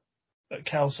Know at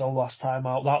Kelso last time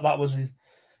out. That was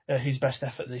his best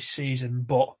effort this season,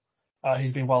 but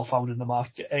he's been well found in the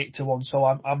market at 8-1. So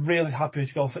I'm really happy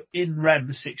to go for In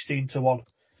Rem 16-1.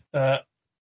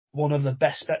 One of the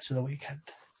best bets of the weekend.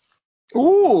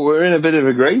 Ooh, we're in a bit of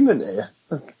agreement here.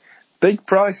 Big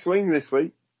price swing this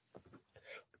week.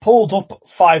 Pulled up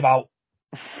 5 out.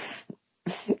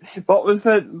 What was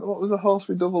the horse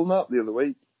we doubled up the other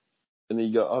week? And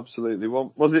he got absolutely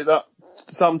one. Was it that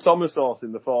Sam Thomas horse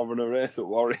in the 4-runner race at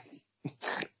Warwick?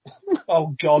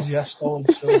 Oh God, yes, Stolen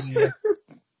Silver.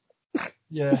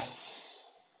 Yeah.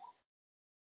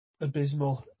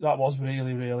 Abysmal. That was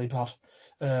really, really bad.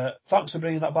 Thanks for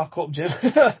bringing that back up, Jim.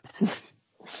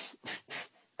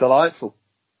 Delightful.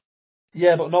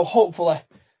 Yeah, but no, hopefully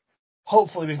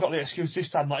we've got the excuse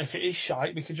this time that if it is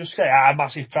shite, we can just say,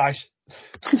 massive price.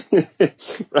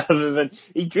 Rather than,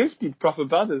 he drifted proper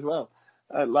bad as well.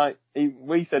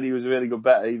 We said he was a really good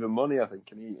bet at even money, I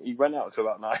think, and he went out to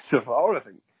about 9-4, I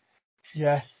think.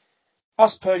 Yeah.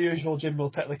 As per usual, Jim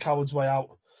will take the coward's way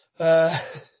out. Do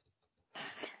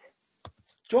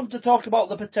you want to talk about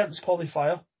the Potence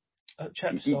qualifier at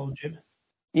Chepstow, Jim?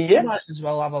 Yeah. You might as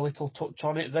well have a little touch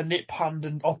on it. The Nip Hand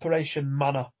and Operation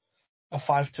Manor are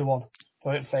 5-1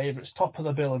 point favourites. Top of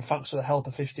the bill, and thanks to the help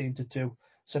of 15-2,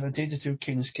 17-2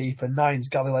 King's Keeper, 9's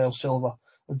Galileo Silva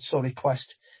and Surrey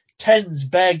Quest, 10's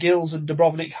Bear Gills and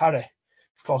Dubrovnik Harry.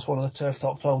 Of course, one of the Turf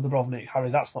Talk 12, Dubrovnik Harry.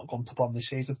 That's not gone to plan this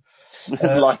season.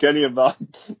 Like any of mine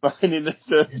in the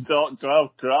Turf Talk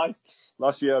 12, Christ.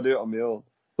 Last year I do it on my own.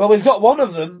 Well, we've got one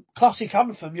of them, Classic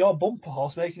Anthem, your bumper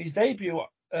horse, making his debut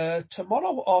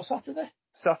tomorrow or Saturday?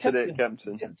 Saturday at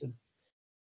Kempton.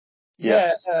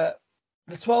 Yeah,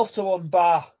 the 12-1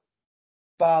 bar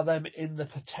them in the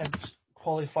Potent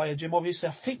qualifier, Jim. Obviously,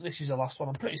 I think this is the last one.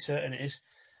 I'm pretty certain it is.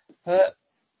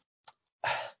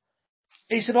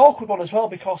 It's an awkward one as well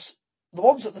because the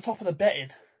ones at the top of the betting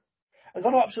are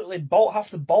going to absolutely have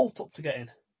to bolt up to get in.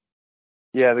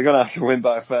 Yeah, they're going to have to win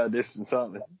by a fair distance,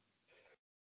 aren't they?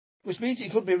 Which means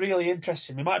it could be really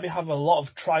interesting. We might be having a lot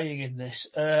of trying in this.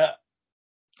 I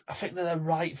think they're the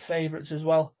right favourites as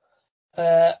well.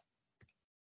 I'm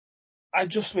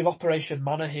just with Operation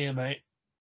Manor here, mate.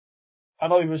 I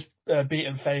know he was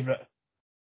beaten favourite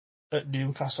at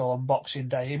Newcastle on Boxing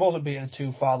Day. He wasn't beaten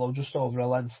too far though, just over a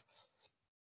length.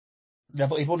 Yeah,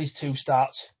 but he won his 2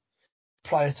 starts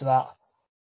prior to that.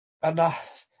 And I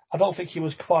don't think he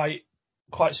was quite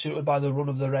suited by the run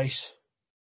of the race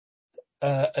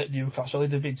at Newcastle.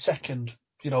 He'd have been second,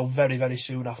 very, very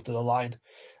soon after the line.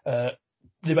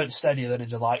 They went steadier than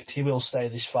he'd liked. He will stay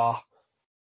this far.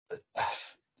 I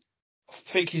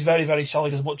think he's very, very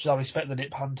solid, as much as I respect the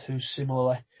Nip Hand, who's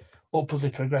similarly upwardly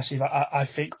progressive. I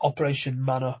think Operation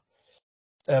Manor,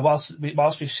 whilst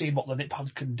we've seen what the Nip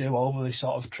Hand can do over this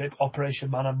sort of trip,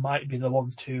 Operation Manor might be the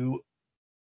one to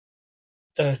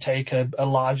take a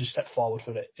larger step forward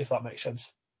for it, if that makes sense.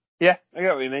 Yeah, I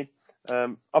get what you mean.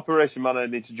 Operation Manor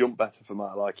needs to jump better for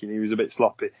my liking. He was a bit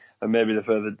sloppy, and maybe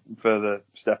the further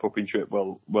step up in trip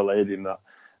will aid him that.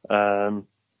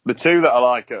 The two that I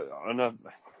like are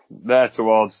they're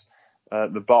towards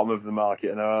the bottom of the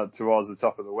market and are towards the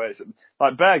top of the weights.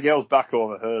 Like Bear Grylls back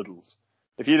over hurdles.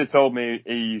 If you'd have told me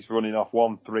he's running off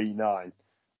 1:39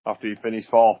 after he finished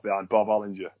 4th behind Bob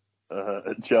Ollinger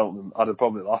at Cheltenham, I'd have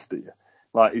probably laughed at you.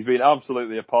 Like, he's been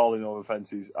absolutely appalling over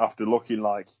fences after looking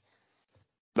like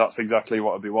that's exactly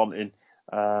what I'd be wanting.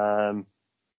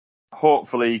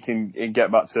 Hopefully he can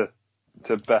get back to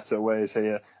better ways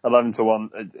here. 11-1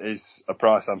 is a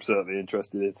price I'm certainly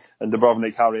interested in. And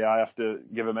Dubrovnik Harry, I have to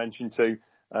give a mention to.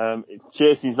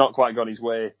 Chasing's not quite gone his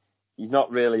way. He's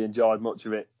not really enjoyed much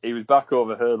of it. He was back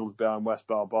over hurdles behind West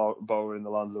Balboa in the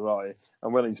Lanzarote.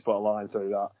 I'm willing to put a line through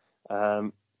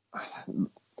that.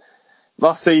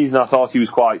 Last season I thought he was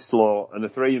quite slow, and a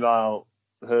 3-mile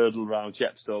hurdle round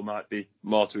Chepstow might be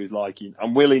more to his liking.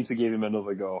 I'm willing to give him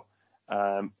another go.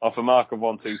 Off a mark of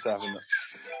 1:27,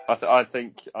 I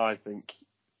think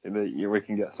that we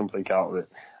can get something out of it.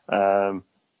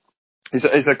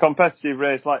 It's a competitive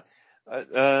race. Like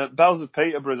Bells of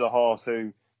Peterborough is a horse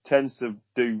who tends to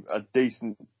do a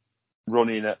decent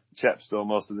running at Chepstow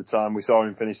most of the time. We saw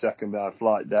him finish second behind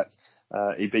Flight Deck.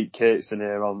 He beat Caterson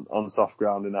here on soft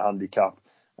ground in a handicap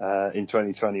in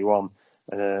 2021.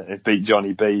 He beat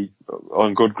Johnny B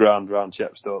on good ground around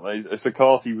Chepstow. It's a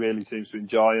course he really seems to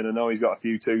enjoy, and I know he's got a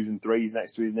few 2s and 3s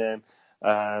next to his name.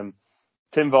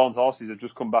 Tim Vaughan's horses have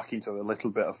just come back into a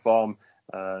little bit of form.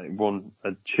 He won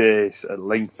a chase at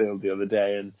Lingfield the other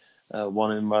day and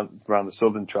won him around the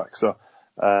Southern Track. So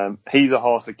he's a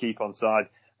horse to keep on side.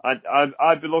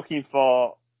 I'd be looking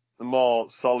for the more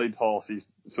solid horses,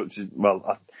 such as,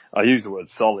 well, I use the word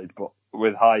solid, but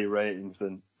with higher ratings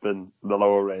than the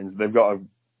lower ratings. They've got to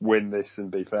win this and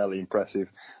be fairly impressive.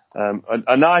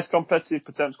 A nice competitive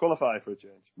Potent qualifier for a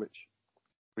change, which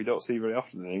we don't see very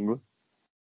often in England.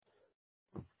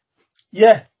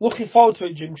 Yeah, looking forward to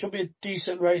it, Jim. Should be a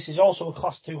decent race. It's also a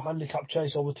Class 2 handicap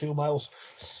chase over 2 miles.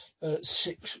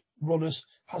 6 runners.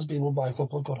 Has been won by a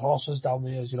couple of good horses down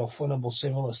the years. Funambul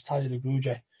Civilis, Talia de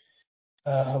Gruge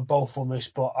have both won this,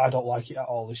 but I don't like it at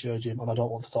all this year, Jim, and I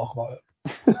don't want to talk about it.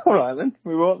 All right then,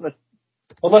 we won't then.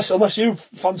 Unless you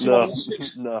fancy one of the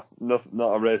 6. No,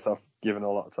 not a race I've given a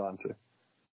lot of time to.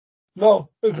 No,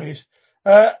 agreed.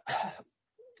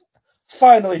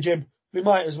 Finally, Jim, we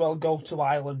might as well go to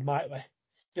Ireland, might we?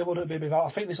 It wouldn't be without.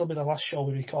 I think this will be the last show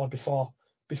we record before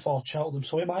Cheltenham,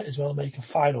 so we might as well make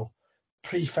a final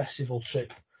pre-festival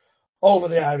trip over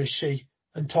the Irish Sea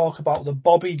and talk about the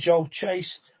Bobby Joe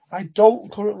Chase. I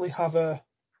don't currently have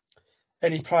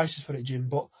any prices for it, Jim,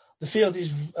 but the field is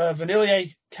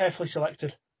Vanillier, carefully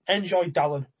selected, Enjoy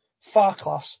Dallon, Far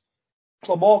Class,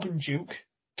 Glamorgan Duke,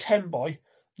 Kenboy,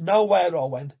 Nowhere or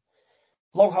When,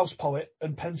 Longhouse Poet,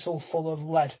 and Pencil Full of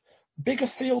Lead. Bigger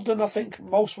field than I think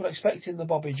most were expecting the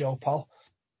Bobby Joe, pal.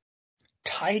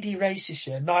 Tidy race this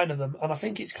year, 9 of them, and I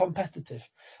think it's competitive.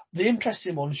 The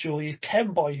interesting one, surely, is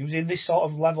Kenboy, who's in this sort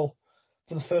of level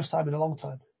for the first time in a long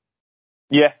time.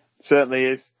 Yeah, certainly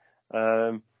is.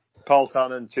 Paul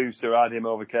Tannen chose to ride him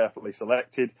over carefully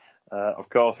selected. Of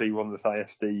course, he won the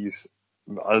ISDs.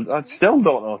 I still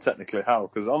don't know technically how,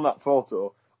 because on that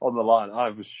photo on the line, I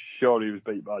was sure he was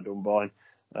beat by Dunboyne.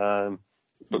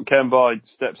 But Kenboy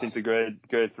steps into grade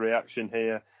 3 action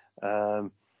here.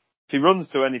 If he runs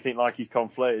to anything like he's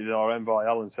conflated or Envoy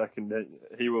Allen second,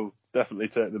 he will definitely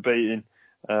take the beating.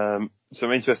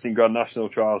 Some interesting Grand National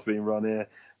trials being run here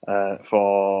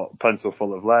for Pencil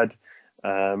Full of Lead.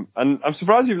 And I'm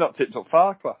surprised you've not tipped up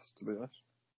Farclas, to be honest.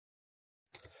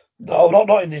 No,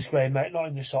 not in this grade, mate. Not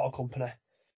in this sort of company.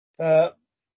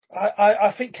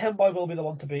 I think Ken Boy will be the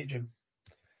one to beat Jim.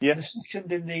 Yeah. The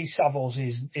second in the Savills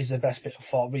is the best bit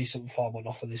of recent form on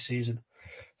offer this season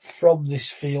from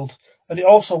this field. And it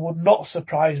also would not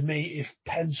surprise me if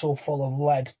Pencil Full of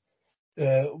Lead,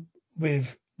 with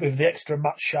the extra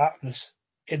match sharpness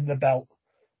in the belt,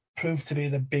 proved to be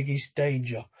the biggest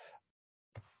danger.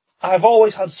 I've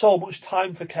always had so much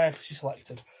time for Carefully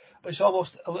Selected, but it's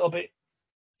almost a little bit.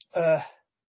 I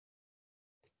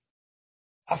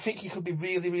think he could be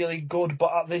really, really good,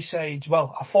 but at this age,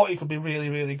 well, I thought he could be really,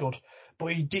 really good,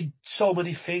 but he did so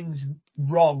many things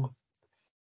wrong,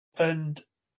 and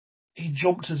he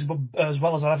jumped as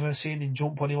well as I've ever seen him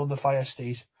jump when he won the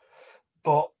Firesties.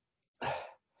 But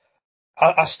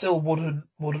I still wouldn't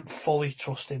fully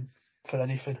trust him for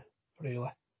anything,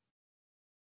 really.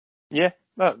 Yeah,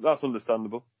 that's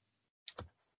understandable.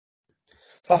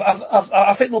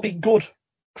 I think there'll be good,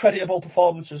 creditable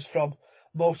performances from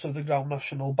most of the Grand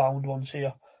National bound ones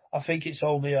here. I think it's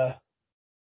only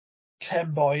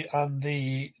Ken Boy and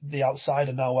the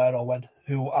outsider now, where or when,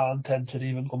 who aren't entered.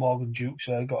 Even Glamorgan Duke's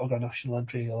got a Grand National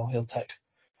entry. He'll take.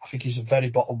 I think he's a very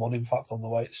bottom one, in fact, on the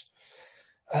weights.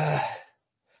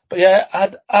 But yeah,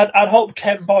 I'd hope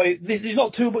Ken Boy. There's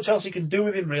not too much else he can do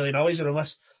with him really now, is there?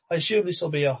 Unless I assume this will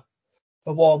be a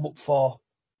warm up for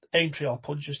Aintree or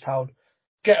Punchestown.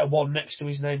 Get a one next to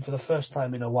his name for the first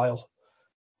time in a while,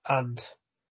 and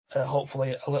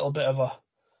hopefully a little bit of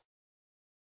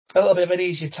an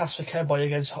easier task for Ken Boy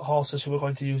against horses who are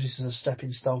going to use this as a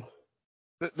stepping stone.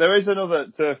 There is another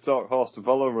Turf Talk horse to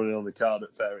follow running on the card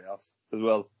at Fairyhouse as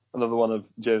well. Another one of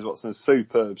James Watson's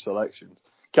superb selections.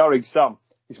 Carrig Sam.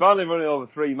 He's finally running over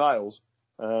 3 miles.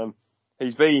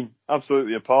 He's been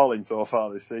absolutely appalling so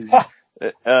far this season.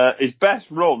 His best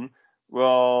run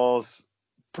was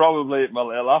probably,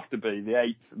 well, it'll have to be the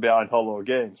 8th behind Hollow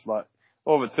Games. Like,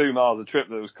 over 2 miles, a trip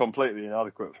that was completely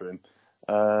inadequate for him.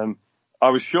 I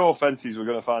was sure Fences were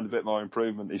going to find a bit more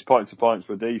improvement. His point-to-points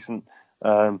were decent.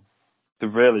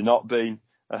 They've really not been.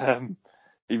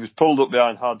 He was pulled up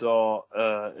behind Hador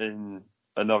in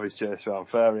a novice chase around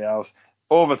Fairyhouse.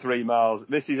 Over 3 miles.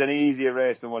 This is an easier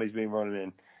race than what he's been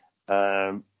running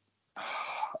in.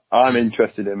 I'm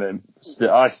interested in him.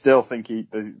 I still think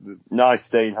there's nice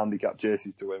staying handicap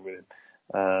chases to win with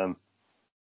him.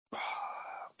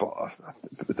 But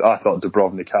I thought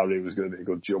Dubrovnik Harry was going to be a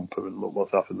good jumper, and look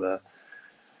what's happened there.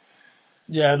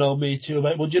 Yeah, no, me too,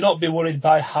 mate. Would you not be worried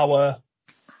by how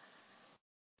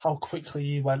quickly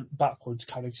he went backwards,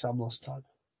 Carrig Sam, last time?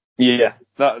 Yeah,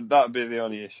 that'd be the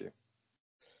only issue.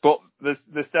 But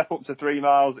the step up to 3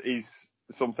 miles is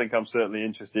something I'm certainly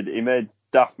interested in. He made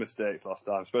daft mistakes last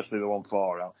time, especially the one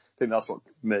far out. I think that's what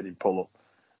made him pull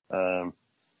up.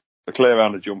 A clear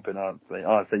round of jumping,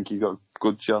 I think he's got a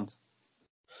good chance.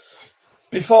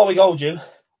 Before we go, Jim,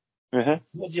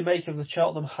 Mm-hmm. what do you make of the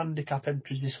Cheltenham handicap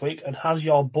entries this week, and has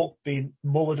your book been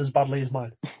mullered as badly as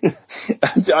mine?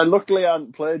 I luckily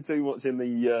haven't played too much in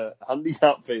the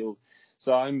handicap field,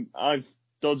 so I've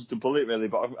dodged a bullet really,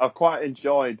 but I've quite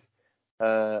enjoyed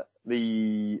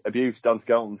the abuse Dan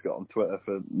Skelton's got on Twitter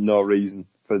for no reason,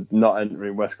 for not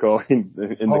entering Westcourt in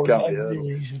the County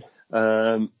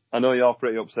Hurdle. I know you're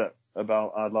pretty upset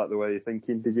about I'd Like the Way You're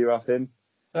Thinking. Did you have him?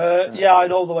 Yeah, I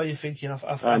know the way you're thinking.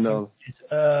 I know.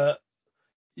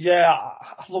 Yeah,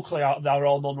 luckily they're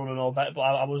all non-runner no bet, but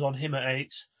I was on him at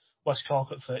 8, West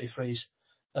Cork at 33s.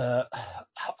 I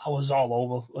was all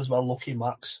over as well, Lucky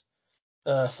Max,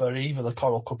 for either the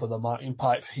Coral Cup or the Martin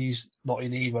Pipe. He's not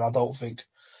in either, I don't think.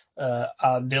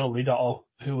 And Neil Ridotto,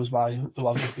 who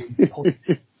I've been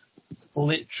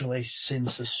literally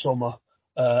since the summer,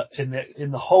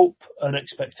 in the hope and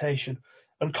expectation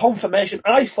and confirmation.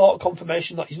 I thought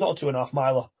confirmation that he's not a 2.5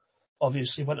 miler.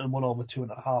 Obviously, went and won over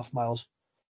 2.5 miles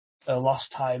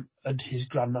last time, and his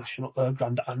Grand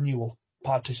Annual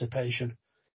participation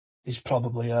is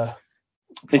probably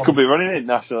he could be running it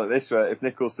national at this rate if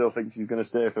Nicol still thinks he's going to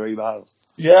stay 3 miles.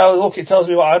 Yeah, look, it tells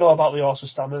me what I know about the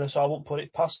horse's stamina, so I won't put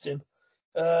it past him.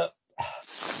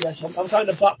 Yes, I'm kind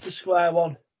of back to square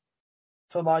one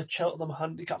for my Cheltenham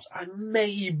handicaps.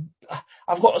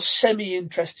 I've got a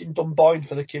semi-interest in Dunboyne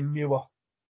for the Kim Muir.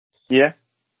 Yeah.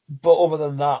 But other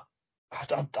than that,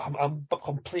 I'm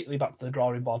completely back to the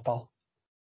drawing board, pal.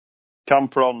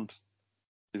 Camprond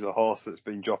is a horse that's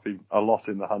been dropping a lot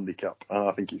in the handicap, and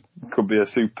I think it could be a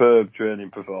superb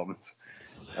training performance.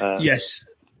 Yes.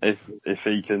 If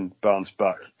he can bounce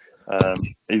back.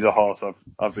 He's a horse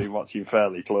I've been watching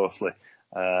fairly closely,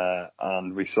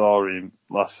 and we saw him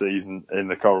last season in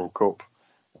the Coral Cup,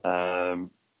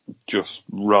 just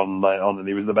run late on, and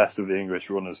he was the best of the English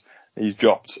runners. He's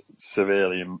dropped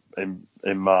severely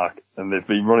in mark, and they've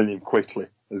been running him quickly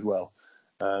as well,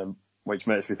 which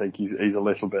makes me think he's a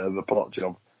little bit of the pot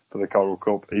job for the Coral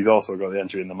Cup. He's also got the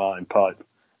entry in the Martin Pipe,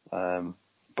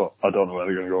 but I don't know where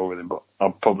they're going to go with him, but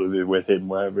I'll probably be with him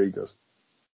wherever he goes.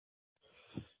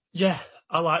 Yeah,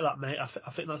 I like that, mate.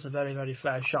 I think that's a very, very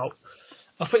fair shout.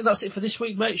 I think that's it for this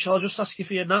week, mate. Shall I just ask you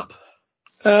for your nap?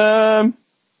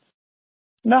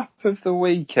 Nap of the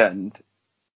weekend.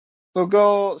 We'll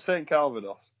go St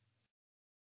Calvados.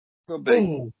 Go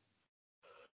B.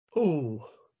 Ooh.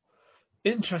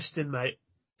 Interesting, mate.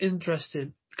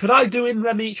 Interesting. Could I do in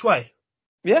Rem each way?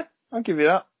 Yeah, I'll give you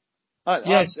that.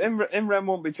 Yes. In Rem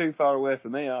won't be too far away for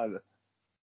me either.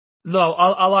 No,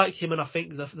 I like him, and I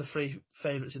think the three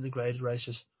favourites in the graded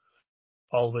races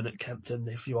all win at Kempton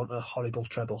if you want a horrible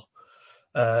treble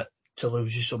to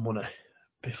lose you some money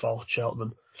before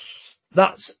Cheltenham.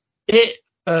 That's it.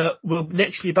 We'll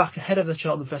next be back ahead of the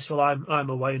Cheltenham Festival. I'm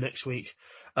away next week,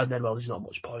 and then there's not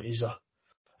much point, is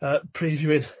there?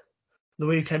 Previewing the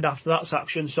weekend after that's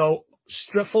action. So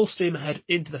full steam ahead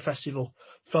into the festival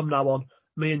from now on.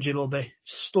 Me and Jim will be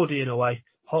studying away,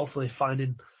 hopefully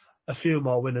finding a few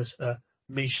more winners.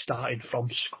 Me starting from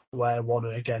square one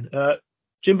again.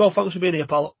 Jimbo, thanks for being here,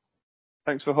 pal.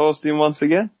 Thanks for hosting once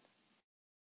again.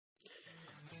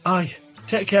 Aye.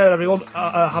 Take care, everyone.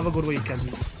 Have a good weekend.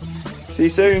 See you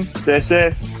soon. Stay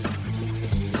safe.